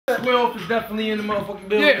Square is definitely in the motherfucking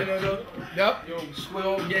building, nigga. Yep. Yo,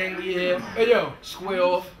 Square gang, we here. Hey, yo.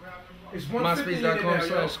 Square. It's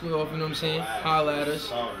MySpace.com/Square, you know what I'm saying? Holla at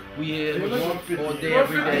us. We here all day,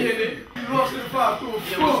 every day. Yeah, what's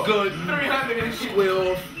good?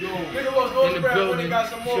 Square in the building.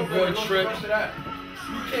 It's your boy Trip.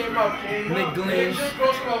 Nick Gleams.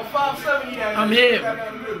 I'm here.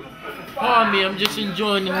 Pardon me, I'm just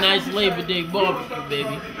enjoying the nice Labor Day BBQ,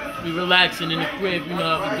 baby. We relaxing in the crib, you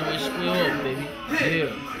know how we doing Square up, baby. Yeah,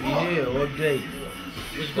 we here all day.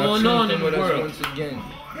 What's going on in the with us world? once again.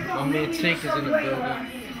 My man Tank is in the building.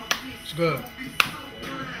 It's good.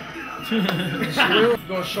 We're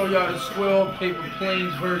gonna show y'all the Square Paper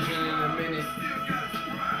Planes version in a minute.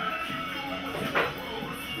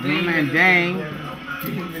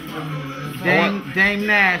 Dame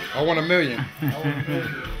Nash. I want $1 million.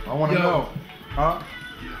 I want to know. Huh?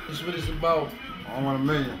 This is what it's about. I want $1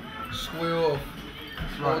 million. Square off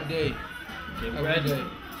all day. Get ready.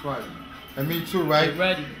 That's right. And me too, right? Get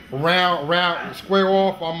ready. Round, Square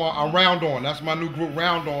Off. I'm Round On. That's my new group,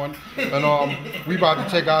 Round On. And we about to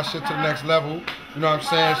take our shit to the next level. You know what I'm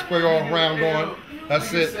saying? Square Off, Round On.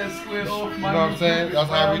 That's it. You know what I'm saying? That's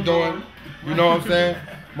how we doing. You know what I'm saying?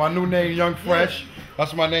 My new name, Young Fresh.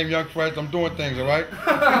 That's my name, Young Fresh. I'm doing things, all right?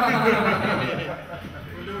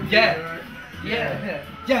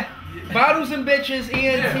 Yeah. Bottles and bitches,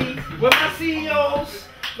 ENT. With my CEOs.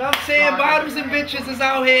 Know what I'm saying? Bottles and bitches is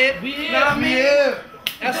out here. Know what I mean?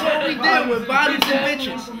 That's what we did with bottles and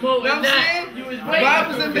bitches. Know what I'm saying?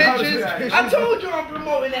 Bottles and bitches. I told you I'm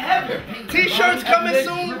promoting the heaven. T-shirts coming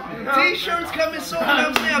soon. T-shirts coming soon. Know what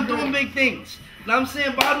I'm saying? I'm doing big things. Know what I'm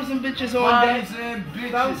saying? Bottles and bitches all day.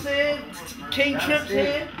 Know what I'm saying? King Trips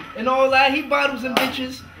here and all that. He bottles and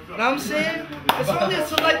bitches. Know what I'm saying? It's only a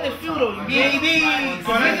selective few though.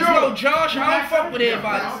 Niggas know Josh, I don't fuck with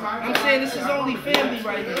everybody. I'm saying this is only family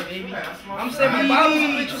right here, baby. I'm saying my bottles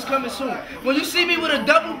and bitches coming soon. When you see me with a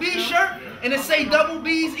double B shirt and it say double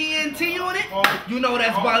B's ENT on it, you know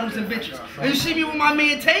that's bottles and bitches. And you see me with my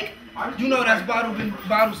man Take, you know that's bottles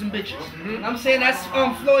and bitches. I'm saying that's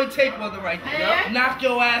Floyd Takeweather right there. Knock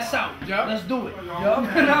your ass out. Let's do it. You know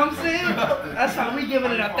what I'm saying? That's how we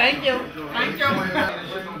giving it up. Thank you. Thank you.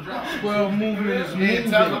 Square movement is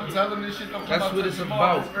moving. Tell them this shit. That's what it's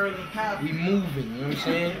about. We moving, you know what I'm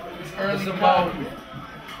saying? It's about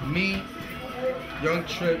me, Young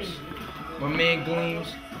Trips, my man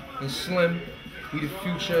Gleams, and Slim. We the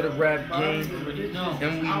future of the rap game,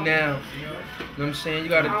 and we now. You know what I'm saying? You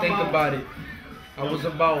gotta think about it. I was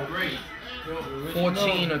about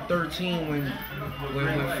 14 or 13 when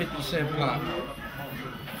 50 Cent popped.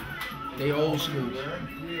 They old school.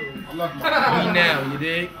 We now, you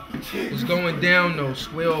dig? It's going down though.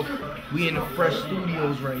 Square, we in the fresh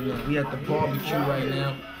studios right now. We at the barbecue right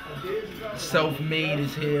now. Self-made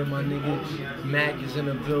is here, my nigga. Mac is in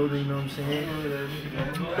the building, you know what I'm saying?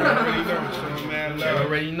 You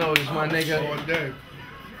already know this, my nigga.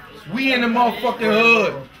 We in the motherfucking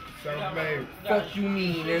hood. Self-made. Fuck you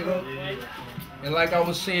mean, nigga. And like I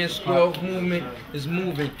was saying, Square movement is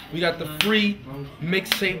moving. We got the free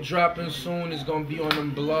mixtape dropping soon. It's gonna be on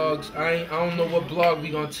them blogs. I don't know what blog we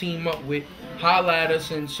gonna team up with. Holla at us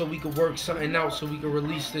and so we can work something out so we can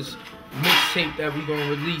release this mixtape that we gonna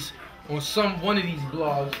release on one of these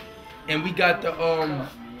blogs. And we got the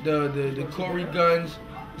Corey Guns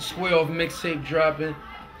Square Off mixtape dropping.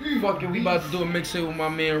 Fuck it, we about to do a mixtape with my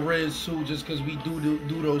man Riz too, just cause we do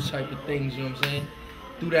those type of things, you know what I'm saying?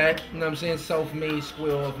 Do that, you know what I'm saying? Self-made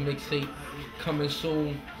Square Off mixtape coming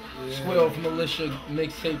soon. Square Off Militia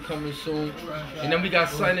mixtape coming soon. And then we got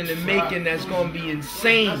something in the making that's gonna be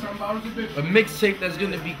insane. A mixtape that's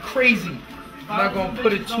gonna be crazy. I'm not gonna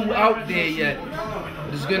put it too out there yet,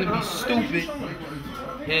 but it's gonna be stupid.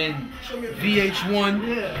 And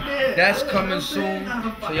VH1, that's coming soon.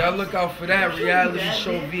 So y'all look out for that reality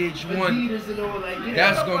show VH1.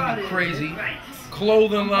 That's gonna be crazy.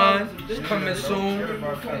 Clothing line is coming soon. You know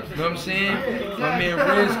what I'm saying? My man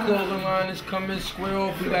Riz clothing line is coming. Square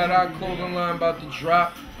Off, we got our clothing line about to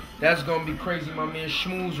drop. That's gonna be crazy. My man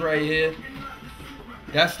Schmooze right here.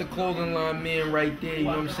 That's the clothing line man right there, you know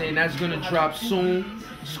what I'm saying? That's gonna drop soon.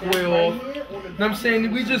 Square Off. You know what I'm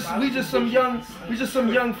saying? We just some young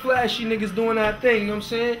flashy niggas doing our thing, you know what I'm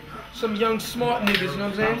saying? Some young smart niggas, you know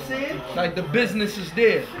what I'm saying? Like the business is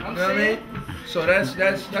there. You know what I mean? So that's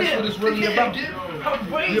what it's really about.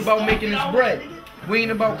 We about making this bread. We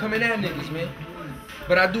ain't about coming at niggas, man.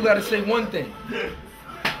 But I do gotta say one thing.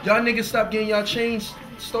 Y'all niggas stop getting y'all chains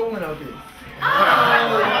stolen out there.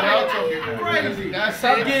 Y'all talking crazy.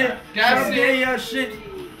 Stop getting y'all shit.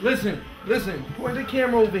 Listen. Point the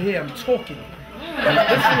camera over here. I'm talking.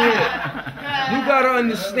 Listen here. You gotta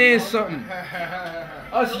understand something.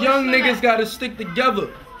 Us young niggas gotta stick together.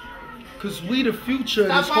 Cause we the future of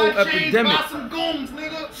this whole epidemic.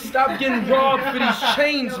 Stop getting robbed for these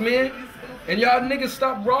chains, man. And y'all niggas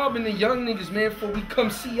stop robbing the young niggas, man, before we come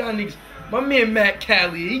see y'all niggas. My man Matt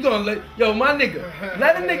Cali, he gonna let, yo, my nigga,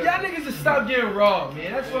 let a nigga, y'all niggas just stop getting robbed,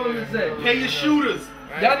 man. That's what I'm gonna say. Pay your shooters.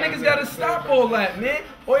 Y'all niggas gotta stop all that, man.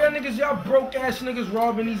 All y'all niggas, y'all broke ass niggas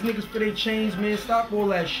robbing these niggas for their chains, man. Stop all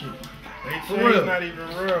that shit. For real. Not even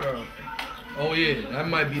real though. Oh yeah, that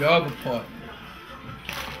might be the other part.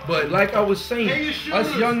 But like I was saying,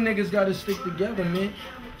 us young niggas gotta stick together, man.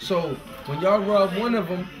 So when y'all rob one of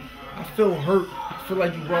them, I feel hurt. I feel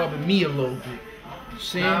like you robbing me a little bit.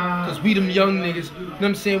 Saying, cause we them young niggas, you know what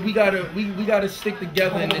I'm saying? We gotta stick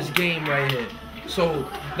together in this game right here. So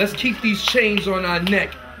let's keep these chains on our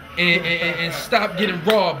neck and stop getting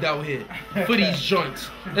robbed out here for these joints.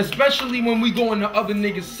 Especially when we go into other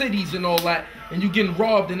niggas' cities and all that, and you getting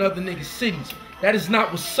robbed in other niggas' cities. That is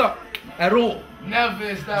not what's up at all. Never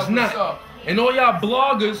is that what's up. And all y'all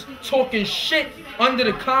bloggers talking shit under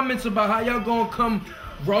the comments about how y'all gonna come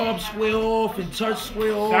rob Square Off and touch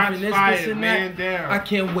Square Off and this and that. I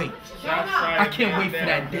can't wait. I can't wait for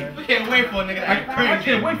that day. I can't wait for a nigga to act crazy. I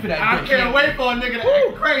can't wait for that day. I can't wait for a nigga to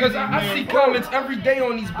act crazy. Because I see comments every day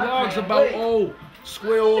on these blogs about, oh,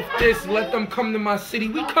 Square Off this, let them come to my city.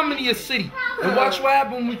 We coming to your city. And watch what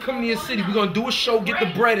happens when we come to your city. We gonna do a show, get the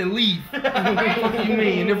bread, and leave. What you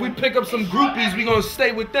mean? And if we pick up some groupies, we gonna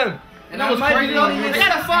stay with them. And that was crazy. They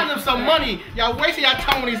gotta find them some money. Y'all wasting y'all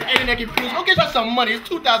time on these internet computers. Go get y'all some money. It's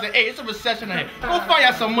 2008. It's a recession ahead. Go find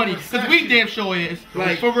y'all some money. Cause we damn sure is.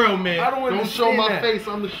 Like, for real, man. I don't show my face.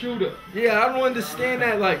 I'm the shooter. Yeah, I don't understand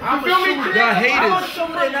that. Like, I'm a shooter. Y'all haters.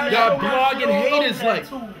 Y'all blogging haters. Like,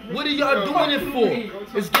 what are y'all doing it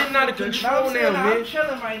for? It's getting out of control now, man. I'm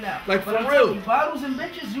chilling right now. Like, for real. Bottles and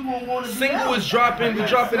bitches, you won't want to. Single is dropping. We're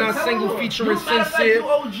dropping our single featuring Sincere.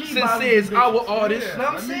 Sincere is our artist. You know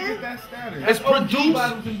what I'm saying? It's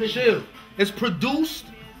produced. Chill. It's produced,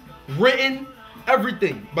 written,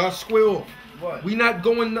 everything by Square Off. What? We not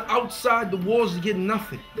going outside the walls to get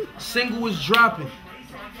nothing. Single is dropping.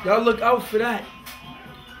 Y'all look out for that.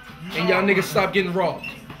 And y'all niggas stop getting robbed.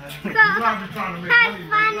 That's funny.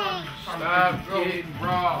 Stop getting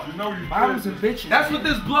robbed. Bottles and bitches. That's what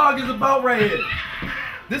this blog is about right here.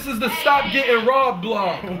 This is the Stop Getting Robbed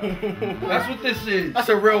blog. That's what this is. That's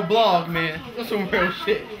a real blog, man. That's some real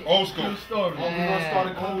shit. Old school. Story.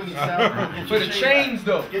 For the chains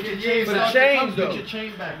though. Get your chains For the chains though. Get your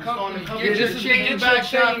chain back. Get your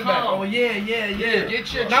chain back. Oh yeah.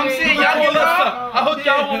 Get your Now I'm saying y'all call get us up. up. I hook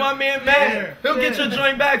y'all with my man Matt. He'll get your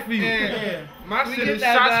joint back for you. Yeah. My We shit get is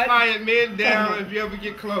that shots back. fired, men down if you ever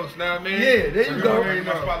get close. Now, man. Yeah, there you go.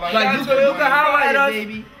 Like you can holler at us.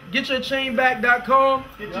 baby. GetYourChainBack.com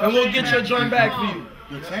and we'll get your joint back for you.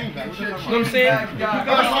 Your chain back. You know what I'm saying?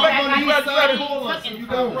 You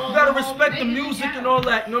gotta respect the music and all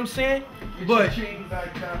that, you know what I'm saying? But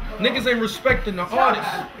niggas ain't respecting the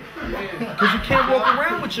artists. Cause you can't walk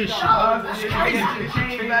around with your shit. It's crazy.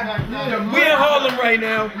 We in Harlem right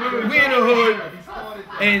now. We in the hood.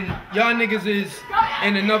 And y'all niggas is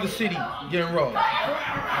in another city getting robbed.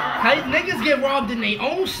 Niggas get robbed in their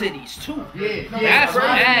own cities too. Yeah. That's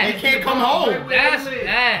bad. They can't come home. That's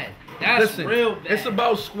bad. That's Listen, real bad. it's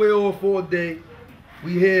about Square Off all day.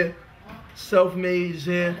 We here. Self-Made's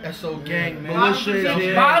here. SO Gang. Militia is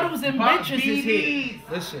here. Bottles and bitches is here.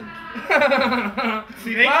 Listen.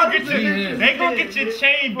 See, they gonna get your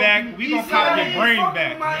chain back. We gonna pop your brain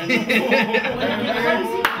back.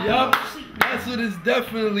 Yup. That's what it's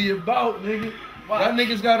definitely about, nigga. Y'all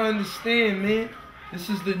niggas gotta understand, man. This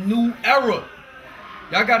is the new era.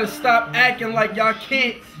 Y'all gotta stop acting like y'all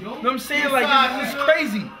can't. You know what I'm saying? Like, it's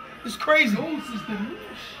crazy. It's crazy.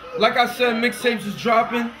 Like I said, mixtapes is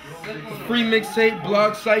dropping. Free mixtape,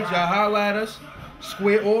 blog sites, y'all holla at us.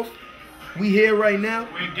 Square Off. We here right now.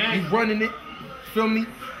 We running it. Feel me?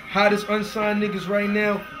 Hottest unsigned niggas right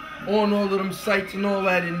now on all of them sites and all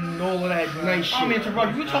that nice shit. I mean, bro,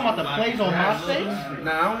 you talking about the plays on MySpace?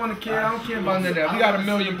 Nah, I don't care about none of that. We got 1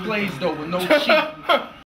 million plays though with no cheat.